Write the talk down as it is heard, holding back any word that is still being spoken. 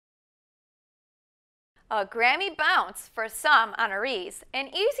A Grammy bounce for some honorees, an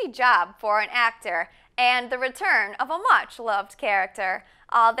easy job for an actor, and the return of a much-loved character.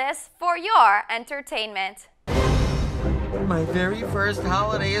 All this for your entertainment. My very first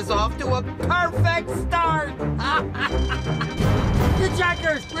holiday is off to a perfect start! The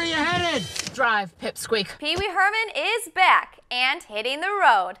Jackers, where you headed? Drive, Pipsqueak. Pee-wee Herman is back and hitting the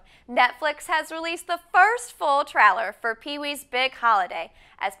road. Netflix has released the first full trailer for Pee-wee's big holiday,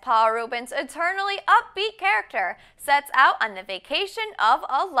 as Paul Rubens' eternally upbeat character sets out on the vacation of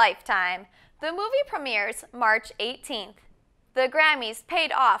a lifetime. The movie premieres March 18th. The Grammys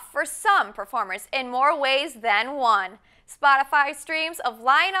paid off for some performers in more ways than one. Spotify streams of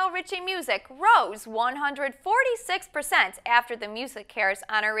Lionel Richie music rose 146% after the Music Cares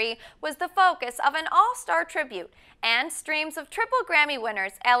honoree was the focus of an all-star tribute, and streams of triple Grammy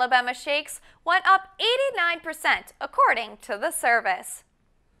winners Alabama Shakes went up 89% according to the service.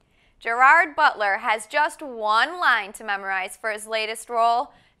 Gerard Butler has just one line to memorize for his latest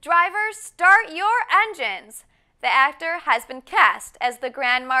role: "Drivers, start your engines." The actor has been cast as the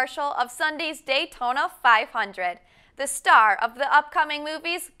Grand Marshal of Sunday's Daytona 500. The star of the upcoming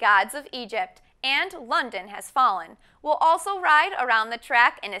movies Gods of Egypt and London Has Fallen will also ride around the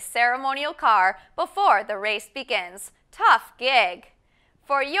track in a ceremonial car before the race begins. Tough gig.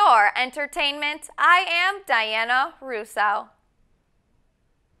 For your entertainment, I am Diana Russo.